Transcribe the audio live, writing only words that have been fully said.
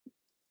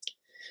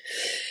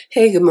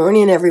Hey, good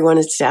morning, everyone.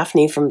 It's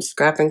Daphne from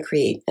Scrap and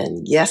Create.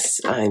 And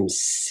yes, I'm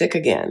sick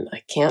again.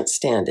 I can't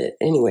stand it.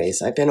 Anyways,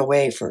 I've been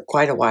away for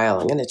quite a while.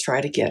 I'm going to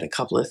try to get a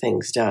couple of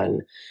things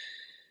done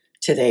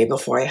today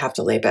before I have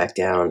to lay back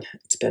down.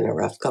 It's been a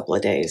rough couple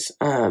of days.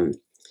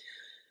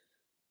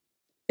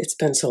 It's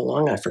been so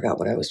long, I forgot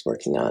what I was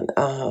working on.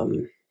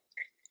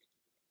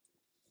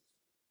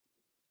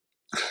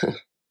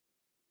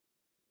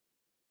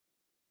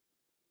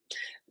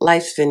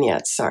 Life's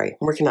Vignettes. Sorry,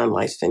 I'm working on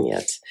Life's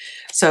Vignettes.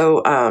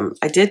 So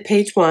I did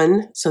page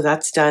 1, so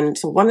that's done.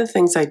 So one of the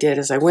things I did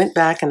is I went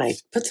back and I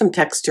put some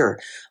texture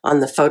on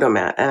the photo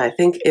mat, and I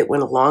think it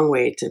went a long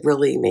way to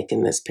really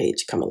making this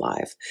page come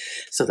alive.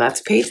 So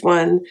that's page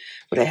 1.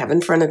 What I have in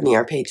front of me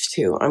are page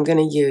 2. I'm going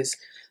to use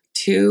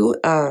 2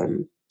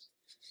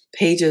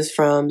 pages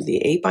from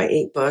the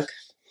 8x8 book,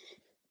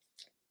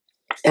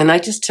 and I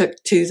just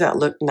took 2 that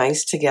look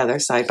nice together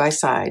side by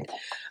side.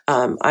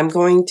 I'm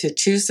going to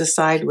choose the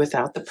side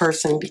without the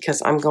person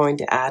because I'm going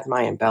to add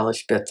my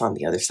embellished bits on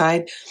the other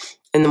side.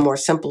 And the more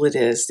simple it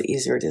is, the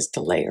easier it is to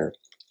layer.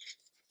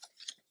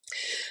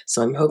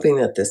 So I'm hoping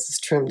that this is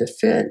trimmed to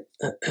fit.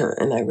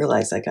 And I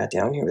realized I got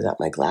down here without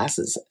my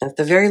glasses. At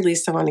the very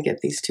least, I want to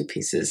get these 2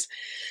 pieces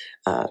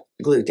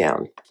glued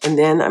down. And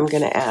then I'm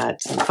going to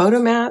add some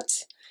photo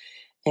mats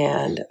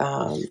and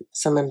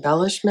some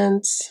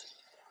embellishments,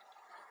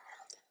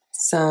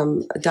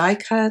 some die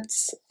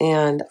cuts,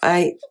 and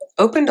I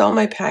opened all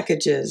my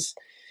packages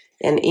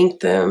and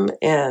inked them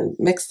and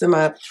mixed them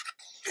up.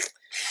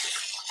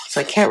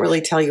 So I can't really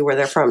tell you where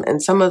they're from.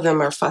 And some of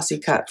them are fussy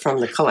cut from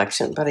the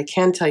collection, but I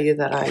can tell you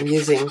that I'm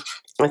using,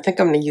 I think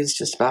I'm going to use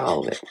just about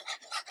all of it.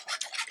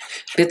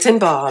 Bits and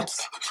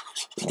bobs,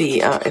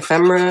 the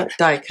Ephemera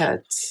die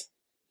cuts,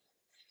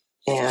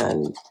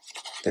 and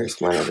there's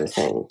one other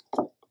thing.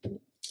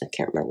 I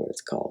can't remember what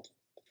it's called.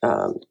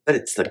 But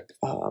it's the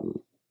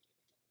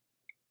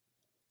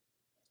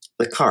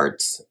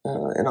cards,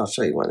 and I'll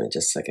show you one in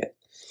just a second.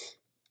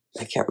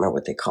 I can't remember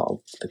what they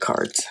call the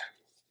cards.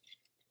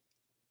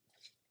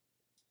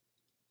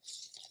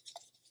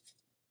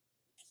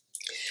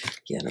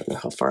 Yeah, I don't know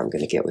how far I'm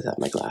going to get without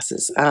my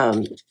glasses.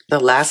 The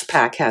last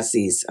pack has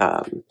these,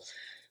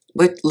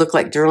 what look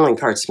like journaling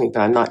cards to me,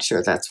 but I'm not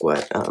sure that's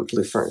what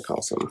Blue Fern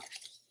calls them.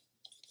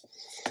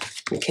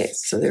 Okay,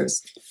 so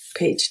there's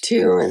page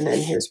 2, and then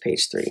here's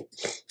page 3.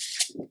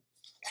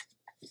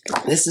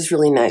 This is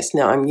really nice.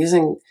 Now I'm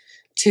using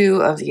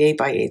 2 of the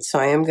 8x8, so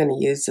I am going to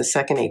use the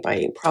second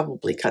 8x8,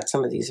 probably cut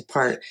some of these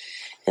apart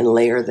and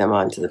layer them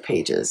onto the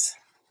pages.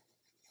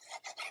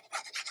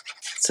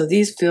 So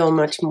these feel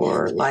much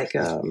more like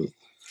a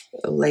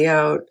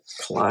layout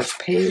collage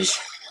page.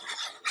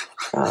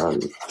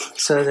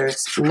 So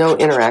there's no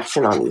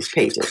interaction on these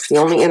pages. The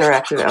only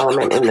interactive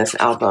element in this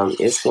album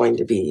is going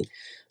to be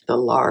the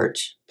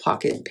large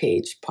pocket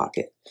page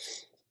pocket.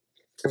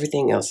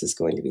 Everything else is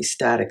going to be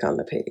static on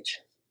the page.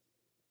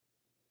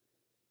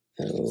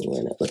 Oh,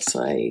 and it looks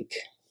like,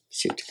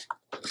 shoot,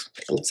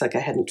 it looks like I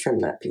hadn't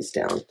trimmed that piece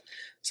down.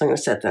 So I'm going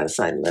to set that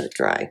aside and let it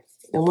dry.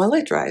 And while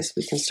it dries,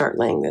 we can start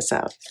laying this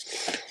out.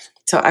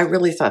 So I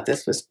really thought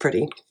this was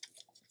pretty.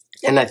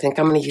 And I think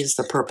I'm going to use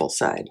the purple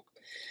side.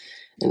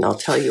 And I'll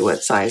tell you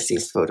what size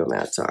these photo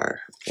mats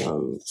are.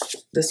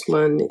 This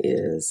one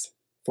is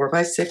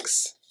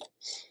 4x6.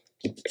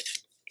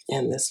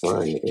 And this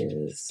one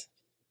is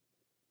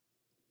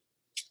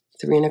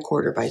 3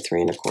 1/4 by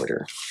 3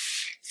 1/4.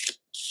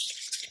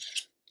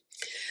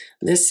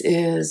 This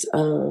is,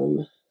 let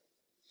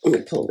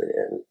me pull it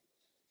in.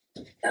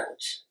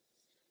 Ouch.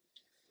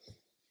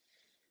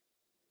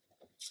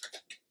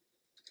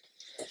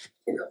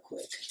 Real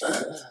quick.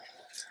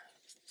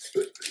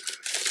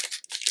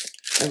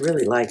 I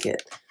really like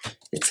it.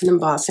 It's an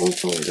embossing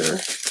folder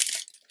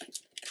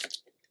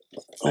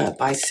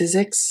by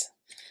Sizzix,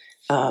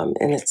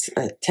 and it's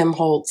a Tim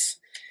Holtz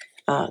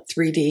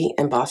 3D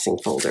embossing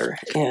folder.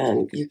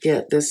 And you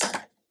get this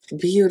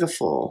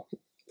beautiful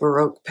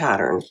Baroque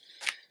pattern.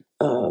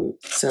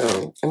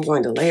 So I'm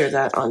going to layer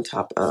that on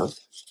top of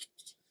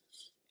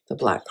the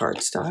black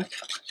cardstock.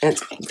 And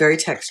it's very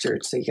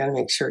textured, so you got to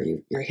make sure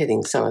you're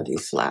hitting some of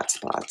these flat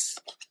spots.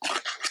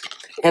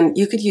 And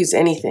you could use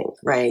anything,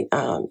 right?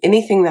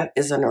 Anything that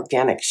is an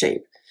organic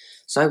shape.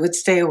 So I would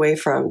stay away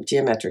from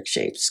geometric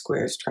shapes,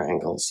 squares,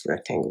 triangles,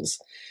 rectangles,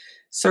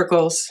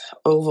 circles,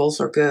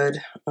 ovals are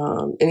good.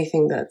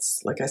 Anything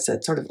that's, like I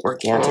said, sort of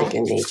organic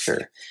in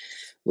nature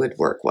would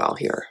work well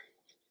here.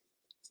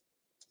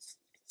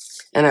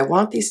 And I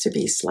want these to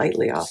be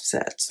slightly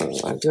offset, so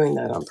I'm doing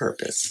that on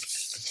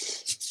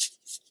purpose.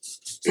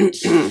 And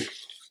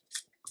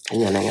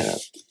then I'm going to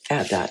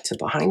add that to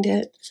behind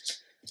it.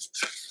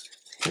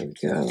 Here we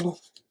go.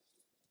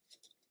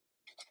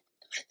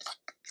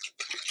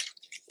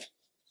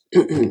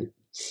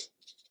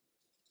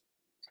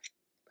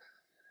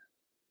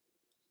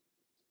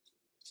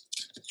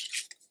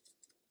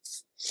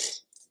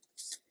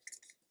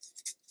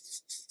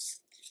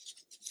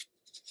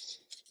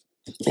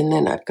 And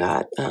then I've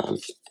got,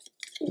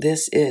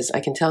 this is, I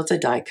can tell it's a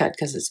die cut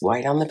because it's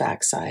white on the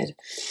back side.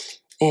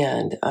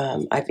 And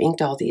I've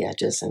inked all the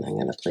edges, and I'm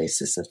going to place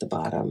this at the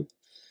bottom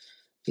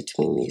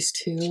between these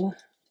two,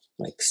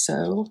 like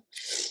so.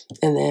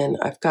 And then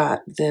I've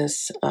got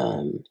this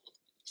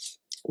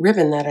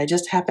ribbon that I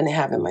just happen to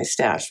have in my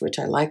stash, which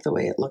I like the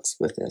way it looks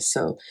with this.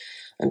 So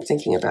I'm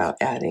thinking about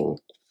adding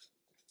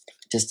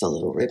just a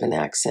little ribbon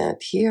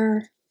accent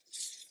here,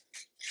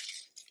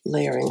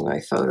 layering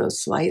my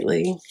photos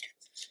slightly,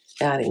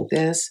 adding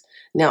this.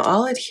 Now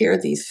I'll adhere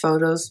these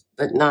photos,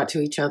 but not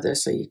to each other,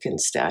 so you can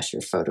stash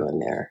your photo in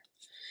there.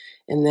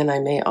 And then I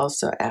may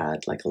also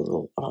add like a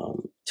little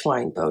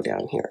twine bow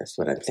down here is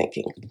what I'm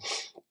thinking.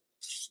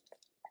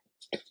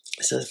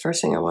 So the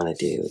first thing I want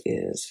to do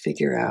is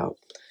figure out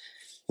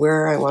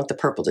where I want the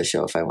purple to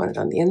show, if I want it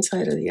on the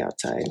inside or the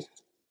outside.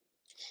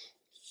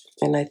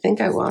 And I think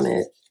I want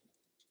it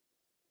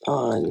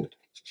on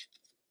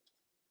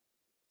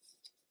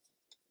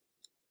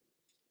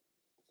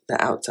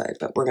the outside,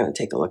 but we're going to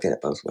take a look at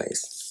it both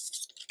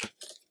ways.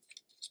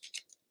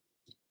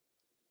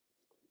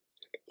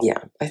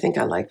 Yeah, I think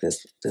I like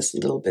this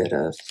little bit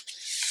of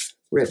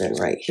ribbon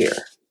right here.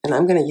 And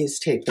I'm going to use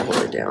tape to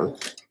hold it down.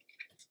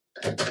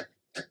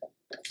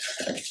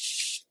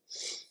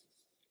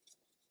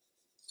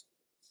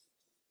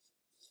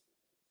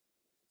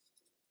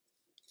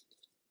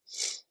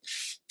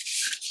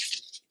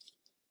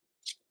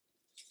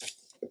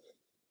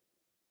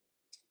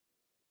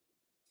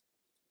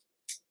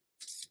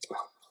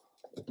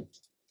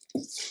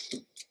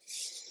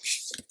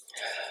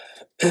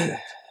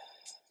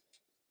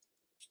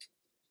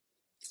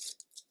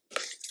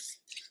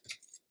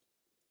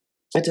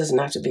 It doesn't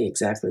have to be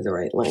exactly the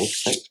right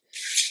length, but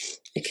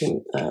it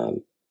can,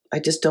 I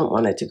just don't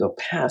want it to go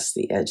past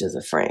the edge of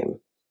the frame,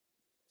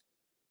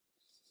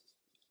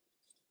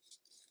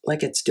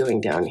 like it's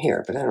doing down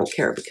here, but I don't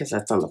care because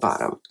that's on the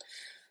bottom.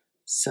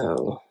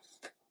 So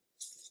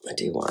I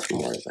do want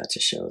more of that to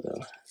show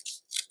though.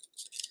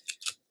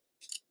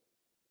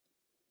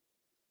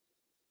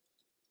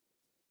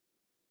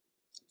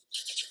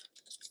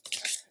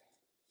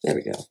 There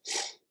we go.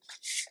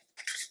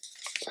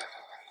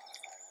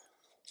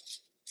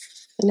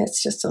 And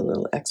it's just a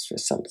little extra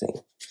something.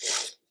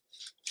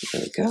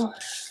 There we go.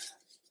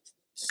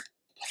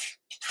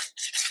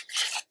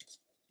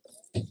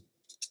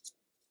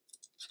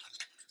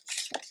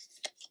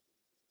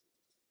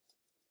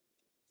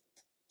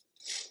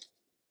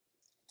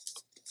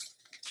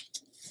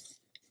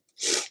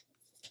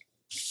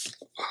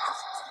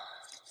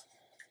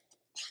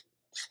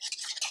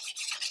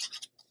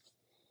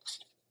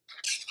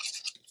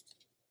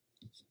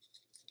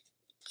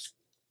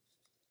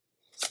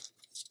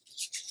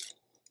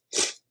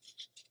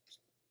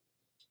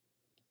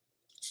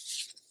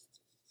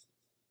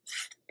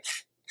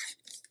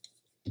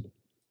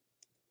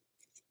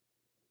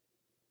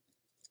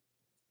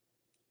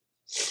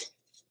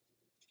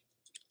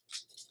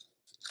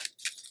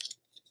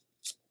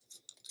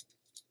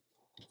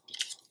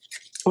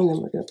 And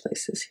then we're going to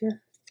place this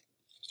here.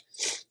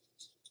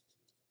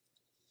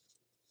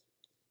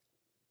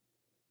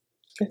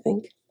 I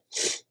think.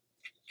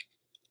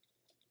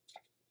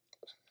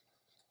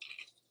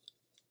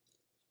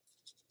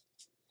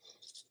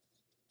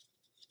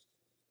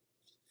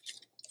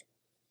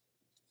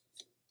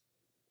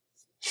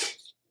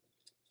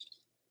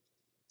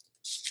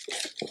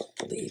 Put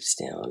the leaves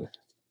down.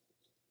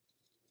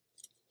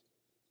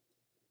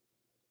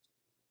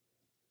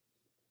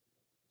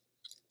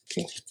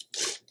 Okay.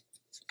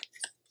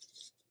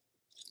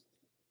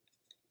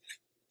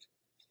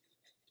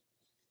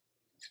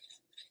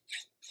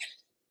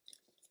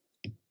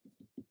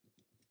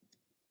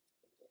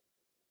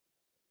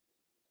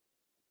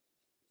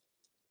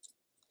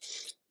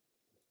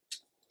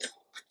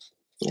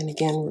 And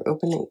again, we're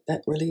opening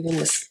that, we're leaving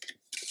this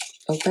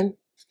open.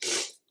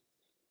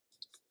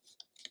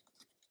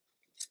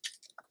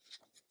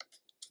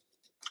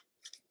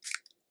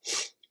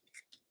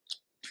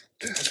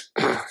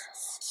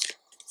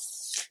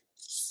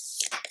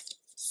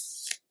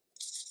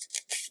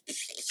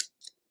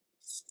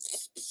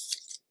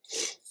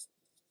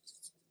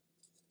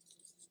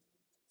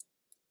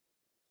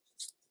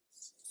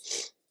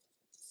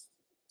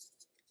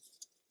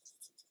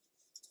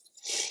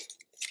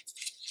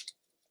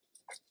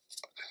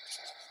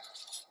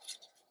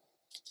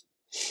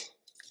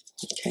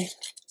 Okay.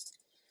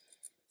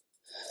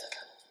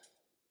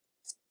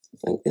 I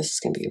think this is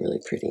going to be really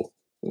pretty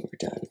when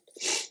we're done.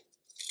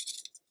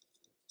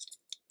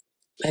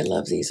 I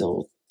love these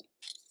old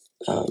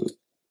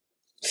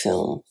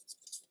film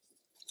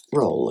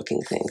roll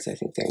looking things. I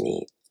think they're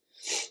neat.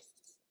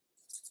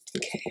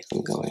 Okay,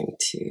 I'm going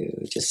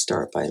to just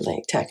start by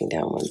tacking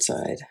down one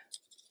side.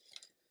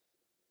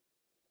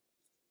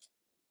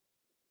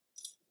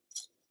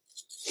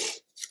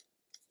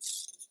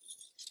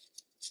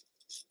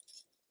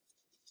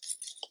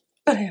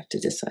 But I have to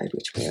decide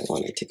which way I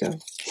want it to go.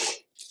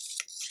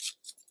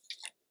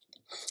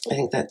 I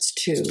think that's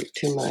too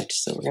much,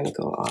 so we're going to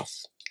go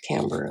off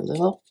camber a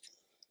little,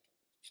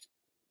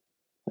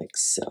 like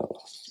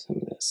so. So I'm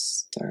going to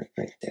start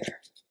right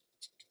there.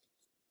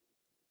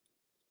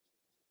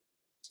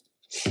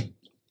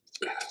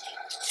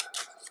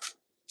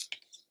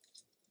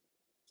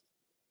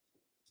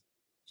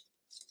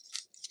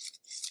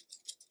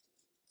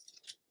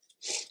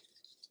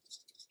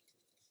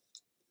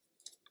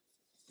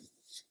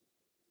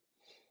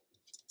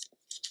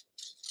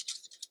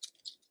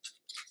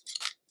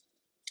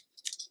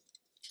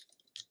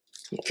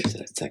 Give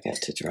it a second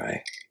to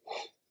dry.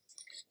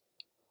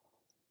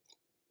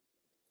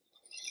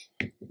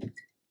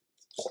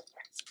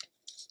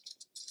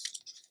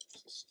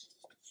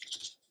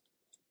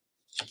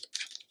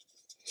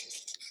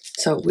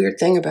 So weird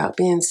thing about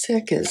being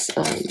sick is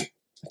I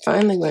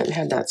finally went and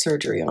had that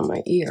surgery on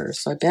my ear.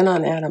 So I've been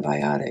on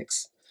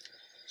antibiotics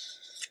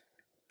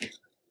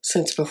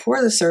since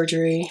before the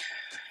surgery,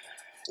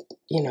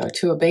 you know,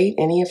 to abate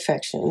any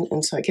infection.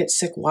 And so I get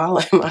sick while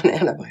I'm on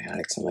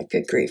antibiotics. I'm like,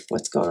 good grief,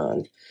 what's going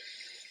on?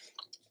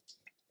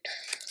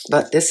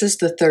 But this is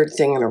the third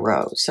thing in a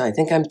row. So I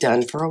think I'm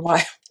done for a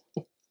while.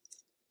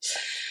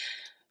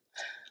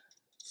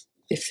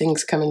 If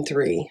things come in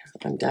three,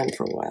 I'm done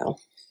for a while.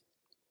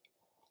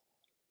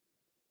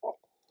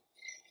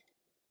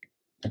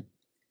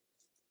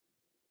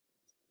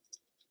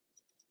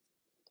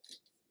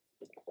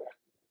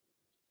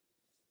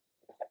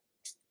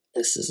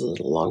 This is a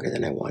little longer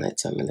than I wanted,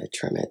 so I'm going to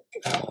trim it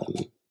a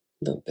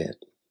little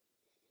bit.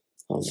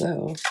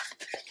 Although,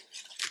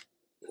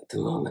 at the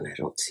moment, I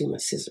don't see my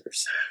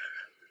scissors.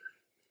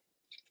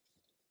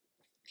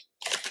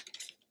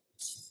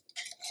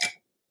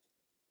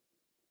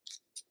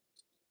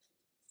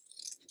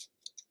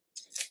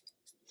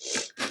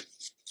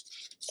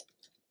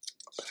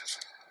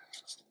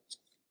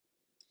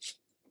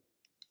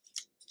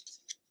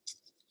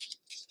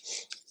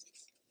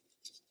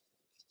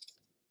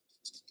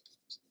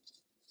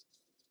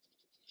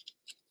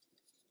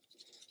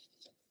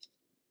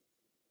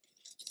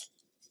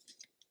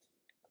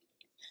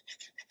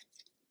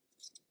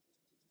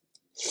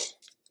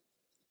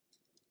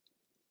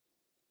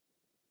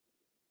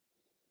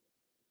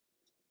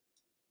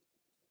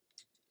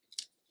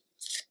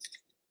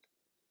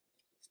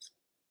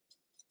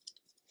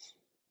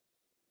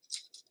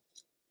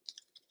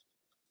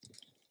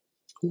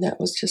 And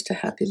that was just a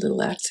happy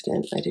little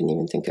accident. I didn't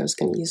even think I was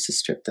going to use the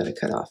strip that I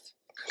cut off.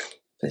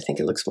 But I think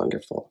it looks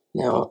wonderful.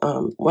 Now,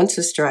 once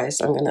this dries,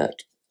 I'm going to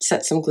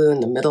set some glue in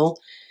the middle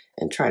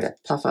and try to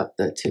puff up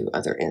the two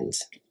other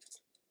ends.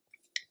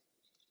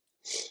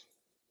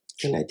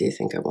 And I do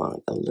think I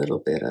want a little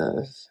bit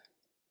of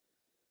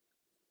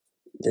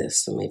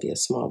this, so maybe a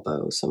small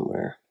bow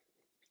somewhere.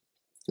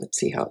 Let's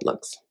see how it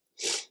looks.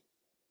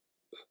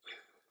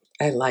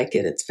 I like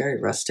it. It's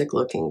very rustic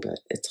looking,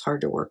 but it's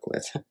hard to work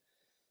with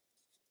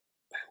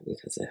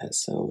because it has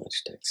so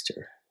much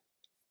texture.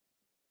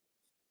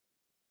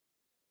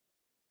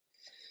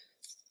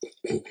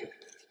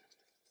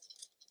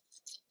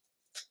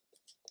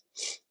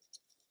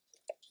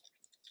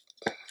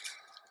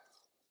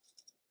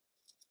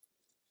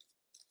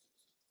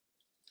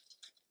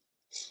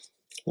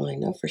 Well, I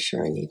know for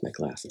sure I need my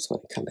glasses when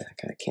I come back.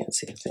 I can't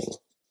see a thing.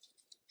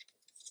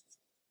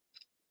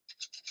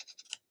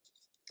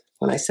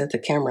 When I set the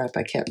camera up,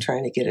 I kept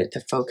trying to get it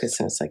to focus,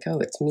 and it's like, oh,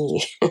 it's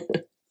me.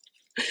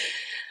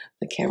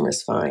 The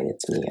camera's fine.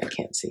 It's me. I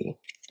can't see.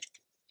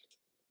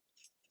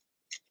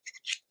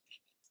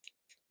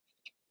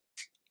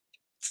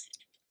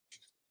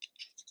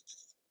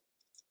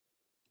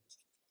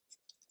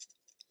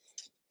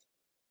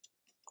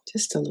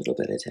 Just a little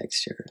bit of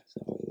texture. That's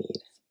all we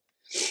need.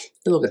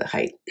 A little bit of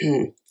height.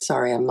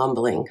 Sorry, I'm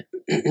mumbling.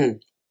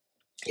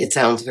 It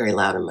sounds very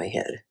loud in my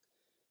head.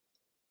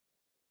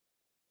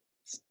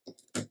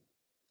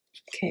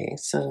 Okay,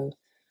 so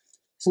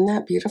isn't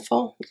that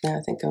beautiful? Now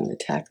I think I'm going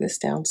to tack this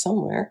down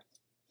somewhere.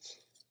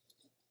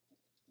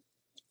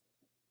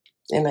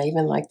 And I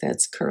even like that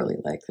it's curly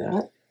like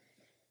that.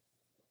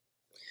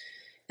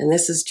 And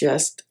this is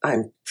just,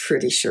 I'm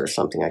pretty sure,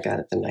 something I got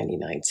at the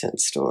 99-cent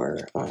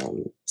store.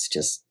 It's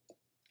just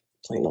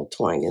plain old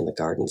twine in the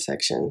garden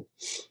section.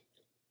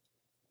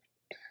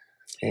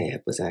 I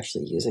was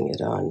actually using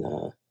it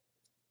on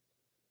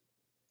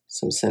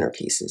some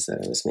centerpieces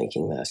that I was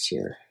making last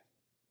year.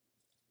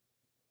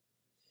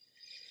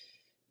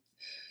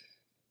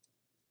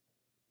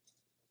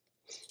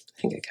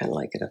 I think I kind of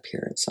like it up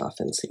here. It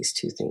softens these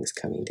two things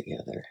coming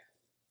together.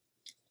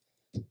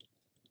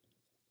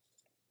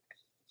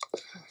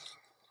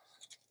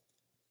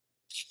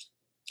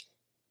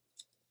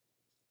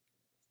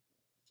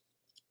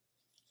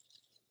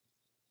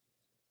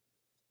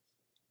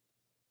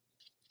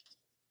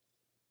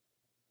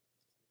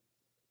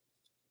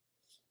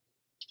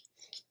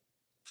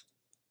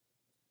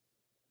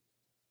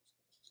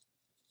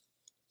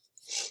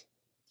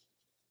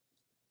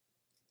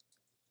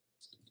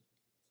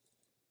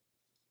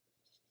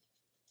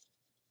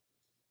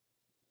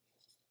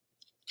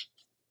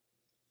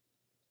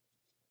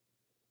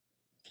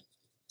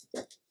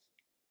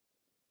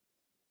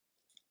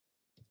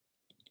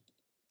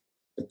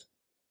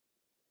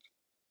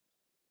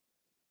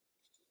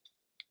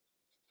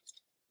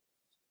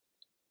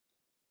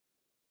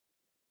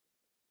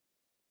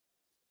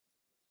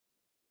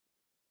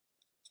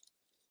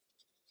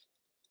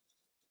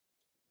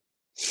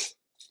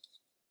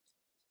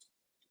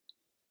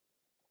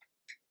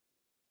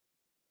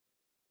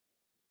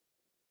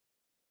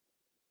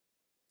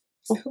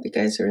 I hope you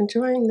guys are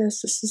enjoying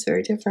this. This is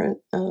very different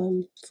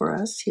for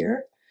us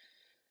here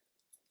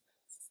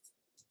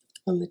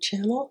on the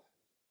channel.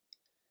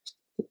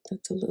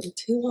 That's a little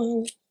too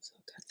long, so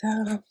I'll cut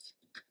that off.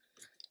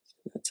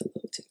 That's a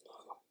little too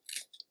long.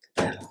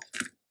 Cut that off.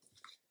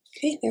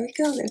 Okay, there we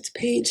go. That's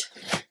page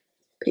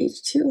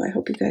 2. I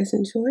hope you guys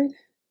enjoyed.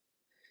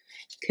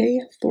 Okay,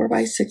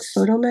 4x6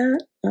 photo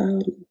mat,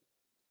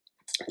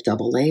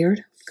 double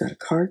layered. Got a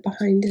card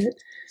behind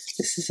it.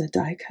 This is a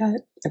die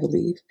cut, I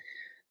believe.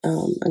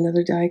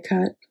 Another die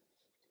cut,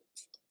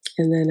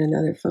 and then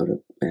another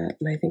photo mat.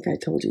 And I think I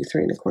told you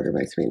 3 1/4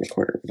 by 3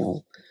 1/4,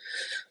 but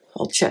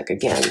I'll check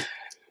again.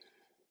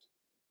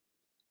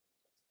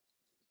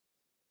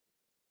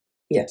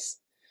 Yes,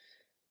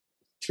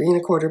 3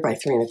 1/4 by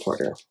 3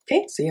 1/4.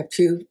 Okay, so you have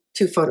two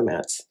photo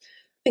mats.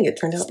 I think it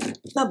turned out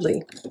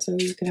lovely. So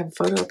you can have a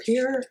photo up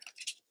here,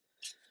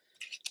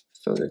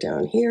 photo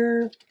down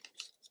here.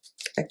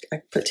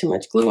 I put too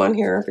much glue on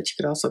here, but you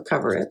could also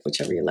cover it,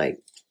 whichever you like.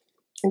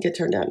 I think it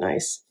turned out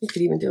nice. You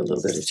could even do a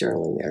little bit of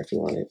journaling there if you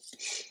wanted.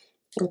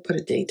 Or put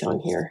a date on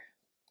here.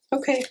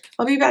 Okay,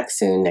 I'll be back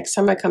soon. Next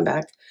time I come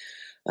back,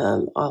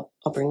 I'll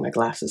bring my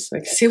glasses so I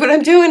can see what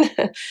I'm doing.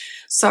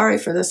 Sorry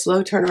for the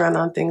slow turnaround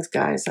on things,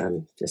 guys.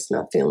 I'm just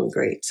not feeling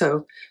great.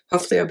 So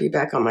hopefully I'll be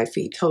back on my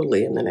feet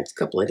totally in the next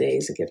couple of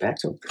days and get back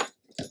to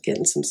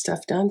getting some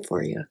stuff done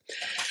for you.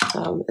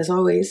 As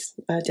always,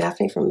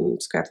 Daphne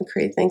from Scrap and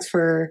Create, thanks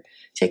for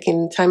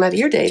taking time out of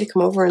your day to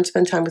come over and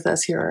spend time with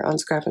us here on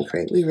Scrap and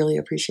Create. We really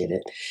appreciate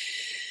it.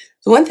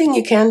 The one thing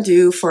you can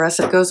do for us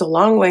that goes a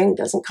long way and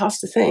doesn't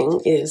cost a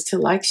thing is to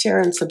like, share,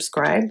 and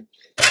subscribe.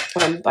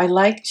 By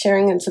like,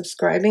 sharing, and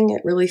subscribing,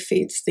 it really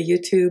feeds the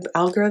YouTube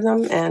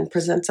algorithm and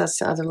presents us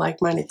to other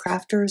like-minded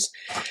crafters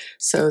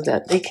so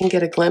that they can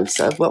get a glimpse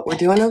of what we're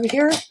doing over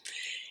here.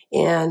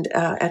 And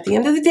at the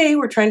end of the day,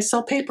 we're trying to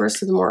sell paper,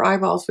 so the more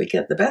eyeballs we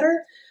get, the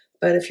better.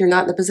 But if you're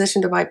not in a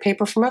position to buy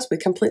paper from us, we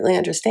completely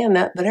understand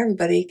that. But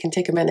everybody can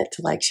take a minute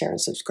to like, share,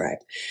 and subscribe.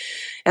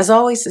 As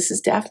always, this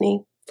is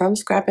Daphne from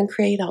Scrap and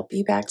Create. I'll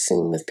be back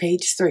soon with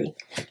page 3.